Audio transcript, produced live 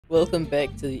Welcome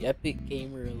back to the Epic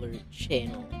Gamer Alert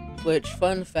channel. Which,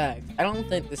 fun fact, I don't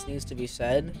think this needs to be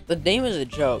said. The name is a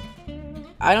joke.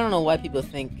 I don't know why people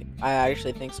think I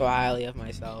actually think so highly of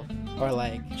myself. Or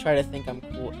like, try to think I'm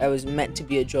cool. I was meant to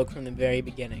be a joke from the very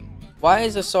beginning. Why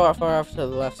is this so far off to the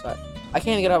left side? I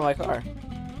can't even get out of my car.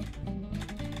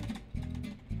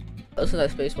 Listen to that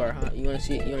spacebar, huh? You wanna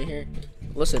see it? You wanna hear it?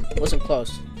 Listen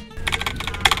close.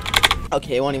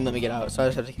 Okay, it won't even let me get out, so I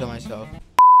just have to kill myself.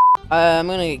 I'm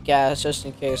gonna get gas just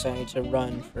in case I need to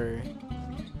run for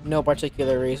no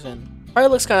particular reason. Car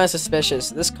looks kind of suspicious.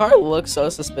 This car looks so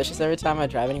suspicious every time I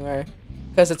drive anywhere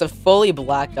because it's a fully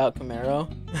blacked out Camaro,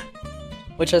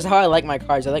 which is how I like my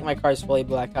cars. I like my cars fully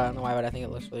blacked out. I don't know why, but I think it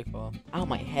looks really cool. Ow,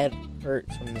 my head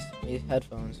hurts from these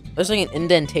headphones. There's like an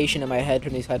indentation in my head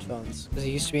from these headphones because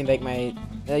it used to be like I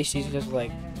used to use just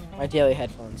like my daily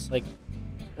headphones. Like,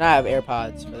 and I have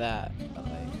AirPods for that.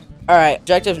 Alright,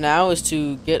 objective now is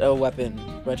to get a weapon,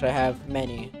 which I have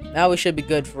many. Now we should be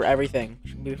good for everything.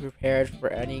 Should be prepared for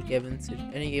any given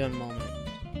moment.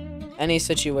 Any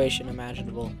situation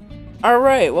imaginable.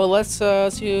 Alright, well let's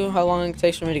see how long it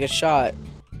takes for me to get shot.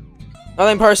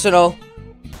 Nothing personal.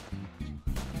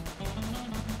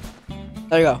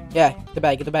 There you go. Yeah,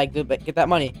 get the bag, get that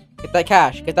money. Get that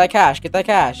cash, get that cash.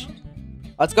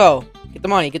 Let's go. Get the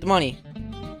money.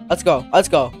 Let's go.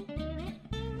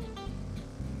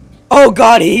 Oh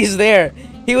god, he's there.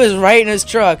 He was right in his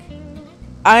truck.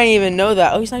 I didn't even know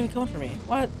that. Oh, he's not even coming for me.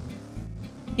 What?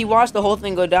 He watched the whole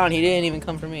thing go down. He didn't even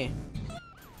come for me.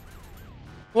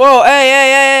 Whoa,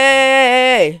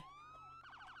 hey.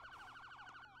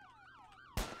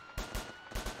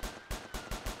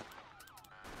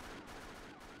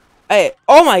 Hey,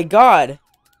 oh my god.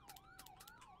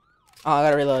 Oh, I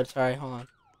gotta reload. Sorry, hold on.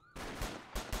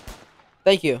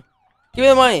 Thank you. Give me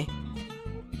the money.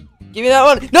 Give me that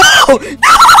one. No!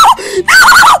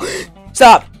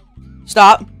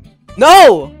 Stop.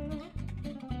 No!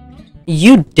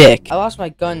 You dick. I lost my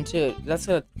gun too. That's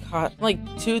gonna cost like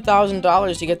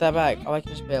 $2,000 to get that back. Oh, I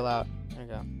can just bail out. There we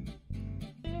go.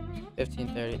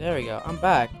 1530. There we go. I'm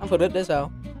back. I'm putting this out.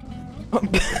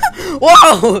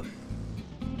 Whoa!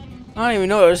 I don't even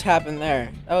know what just happened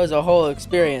there. That was a whole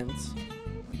experience.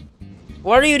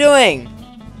 What are you doing?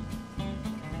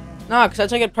 No, because I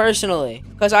took it personally.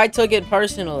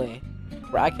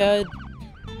 Crackhead?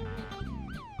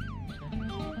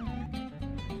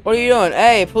 What are you doing?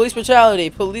 Hey, police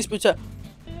brutality. Oh, this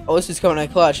is coming in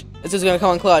clutch. This is gonna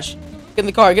come in clutch. Get in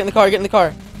the car. Get in the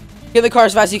car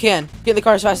as fast as you can. Get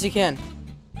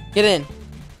in.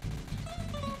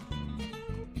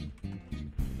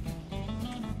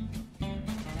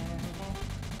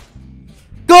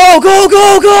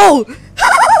 Go!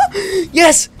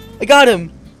 Yes! I got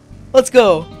him. Let's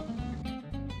go.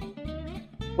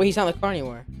 Wait, he's not in the car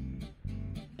anymore.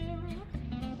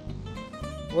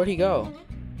 Where'd he go?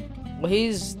 Well,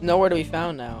 he's nowhere to be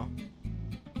found now.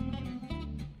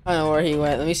 I don't know where he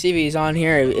went. Let me see if he's on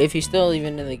here. If he's still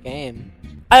even in the game.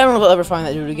 I don't know if I'll ever find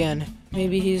that dude again.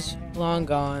 Maybe he's long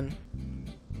gone.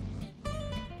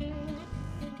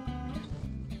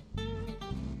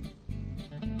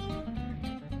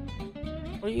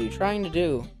 What are you trying to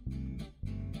do?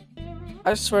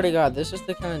 I swear to God, this is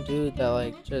the kind of dude that,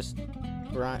 like, just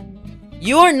grind.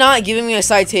 You are not giving me a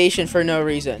citation for no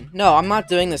reason. No, I'm not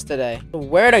doing this today.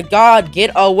 Swear to God,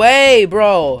 get away,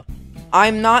 bro.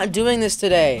 I'm not doing this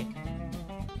today.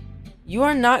 You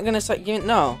are not gonna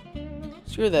no.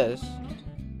 Screw this.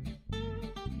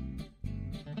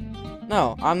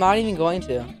 No, I'm not even going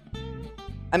to.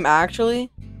 I'm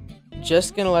actually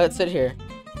just gonna let it sit here.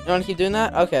 You wanna keep doing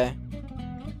that? Okay.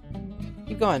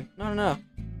 Keep going. No.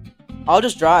 I'll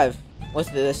just drive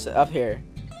with this up here.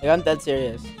 Like, I'm dead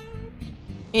serious.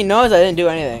 He knows I didn't do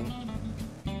anything.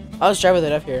 I'll just drive with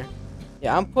it up here.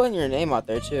 Yeah, I'm putting your name out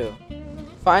there too.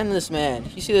 Find this man.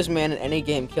 If you see this man in any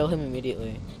game, kill him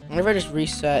immediately. I wonder if I just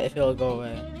reset, if it'll go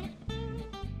away. I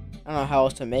don't know how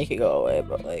else to make it go away,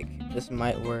 but like, this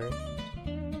might work.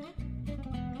 It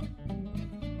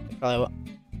probably will.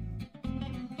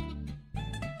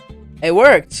 It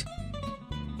worked!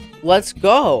 Let's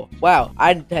go! Wow,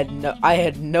 I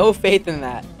had no faith in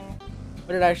that.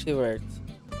 But it actually worked.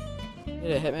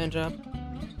 Did a hitman job?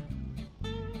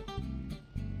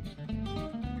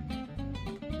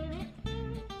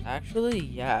 Actually,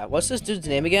 yeah. What's this dude's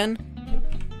name again?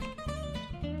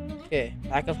 Okay,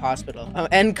 back of hospital.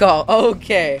 End call.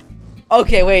 Okay.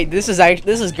 Okay, wait. This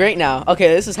is great now. Okay,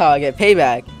 this is how I get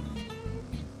payback.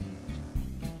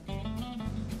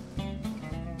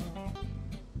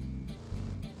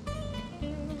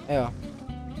 Ew.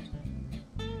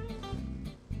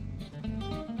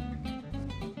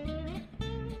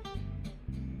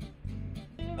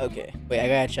 Okay, wait, I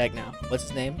gotta check now. What's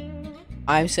his name?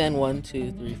 I'm San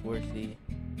 1234C.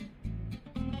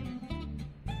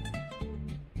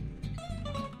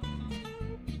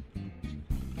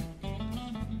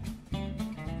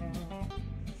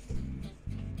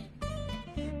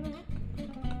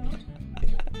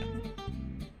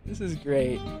 This is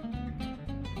great.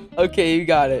 Okay, you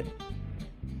got it.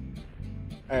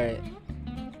 Alright.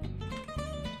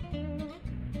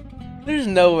 There's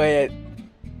no way it...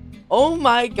 Oh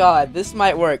my god, this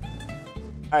might work.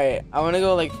 Alright, I wanna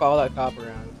go like follow that cop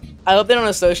around. I hope they don't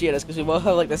associate us because we both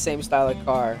have like the same style of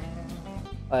car.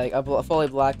 Like a fully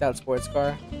blacked out sports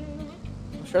car.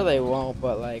 I'm sure they won't,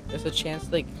 but like there's a chance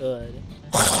they could.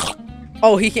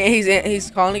 Oh, he can't,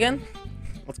 he's calling again?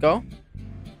 Let's go.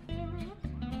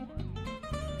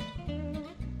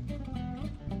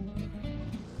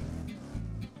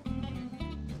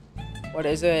 What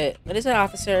is it? What is it,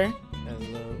 officer?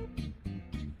 Hello.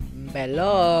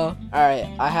 Hello. Alright,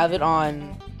 I have it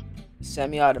on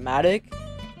semi-automatic.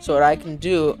 So what I can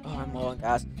do... Oh, I'm low on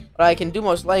gas. What I can do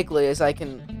most likely is I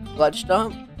can clutch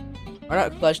dump. Or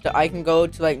not clutch dump. I can go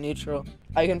to like neutral.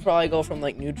 I can probably go from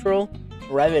like neutral,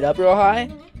 rev it up real high,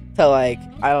 to like,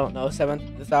 I don't know,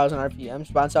 7,000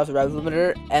 RPMs, bounce off the rev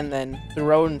limiter, and then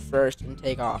throw in first and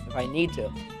take off if I need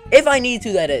to. If I need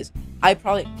to, that is. I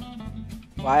probably...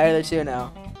 Why are there two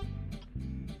now?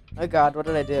 Oh god, what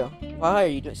did I do? Why are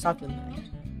you doing? Stop doing that.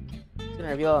 It's gonna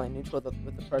reveal I'm neutral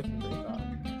with the parking brake off.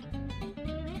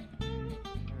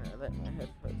 Alright, let my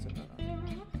headphones on.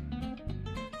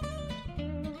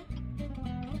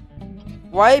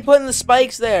 Why are you putting the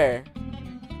spikes there?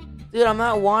 Dude, I'm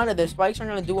not wanted. The spikes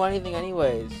aren't gonna do anything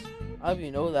anyways. I hope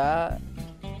you know that.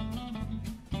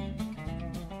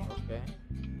 Okay.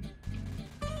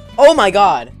 Oh my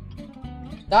god!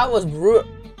 That was brutal.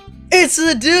 It's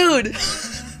the dude!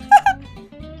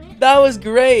 That was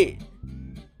great.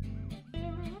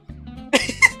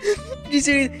 You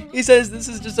see, he says this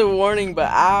is just a warning, but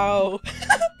ow.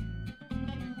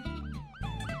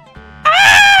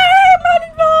 I'm not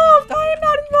involved. I am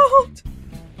not involved.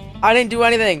 I didn't do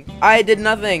anything. I did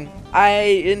nothing.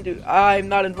 I'm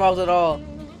not involved at all.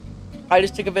 I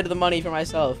just took a bit of the money for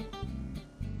myself.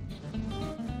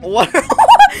 What?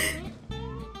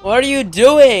 What are you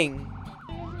doing?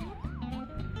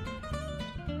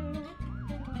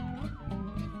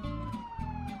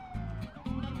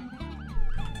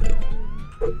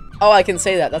 Oh, I can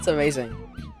say that. That's amazing.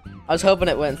 I was hoping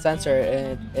it wouldn't censor it,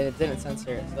 and it didn't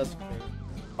censor it. So that's great.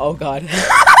 Oh god.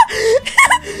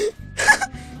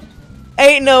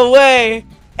 Ain't no way.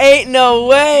 Ain't no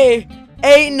way.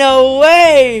 Ain't no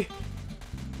way.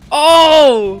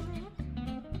 Oh,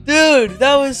 dude,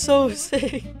 that was so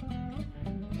sick.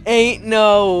 Ain't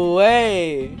no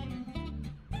way.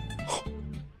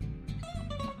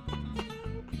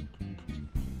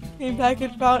 Came back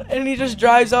and found, and he just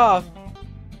drives off.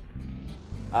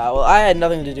 Well, I had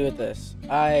nothing to do with this.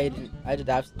 I did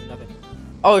absolutely nothing.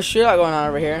 Oh, shootout going on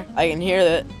over here. I can hear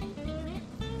that.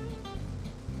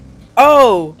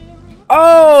 Oh!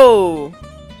 Oh!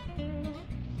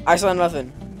 I saw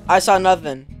nothing. I saw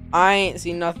nothing. I ain't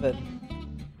seen nothing.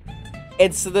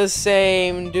 It's the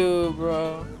same dude,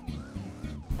 bro.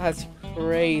 That's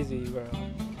crazy, bro.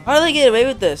 How do they get away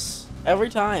with this? Every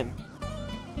time.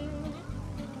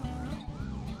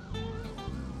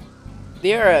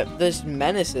 They are just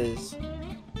menaces.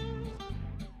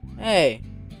 Hey.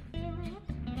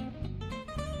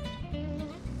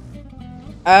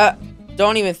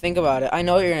 Don't even think about it. I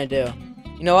know what you're gonna do.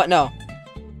 You know what? No.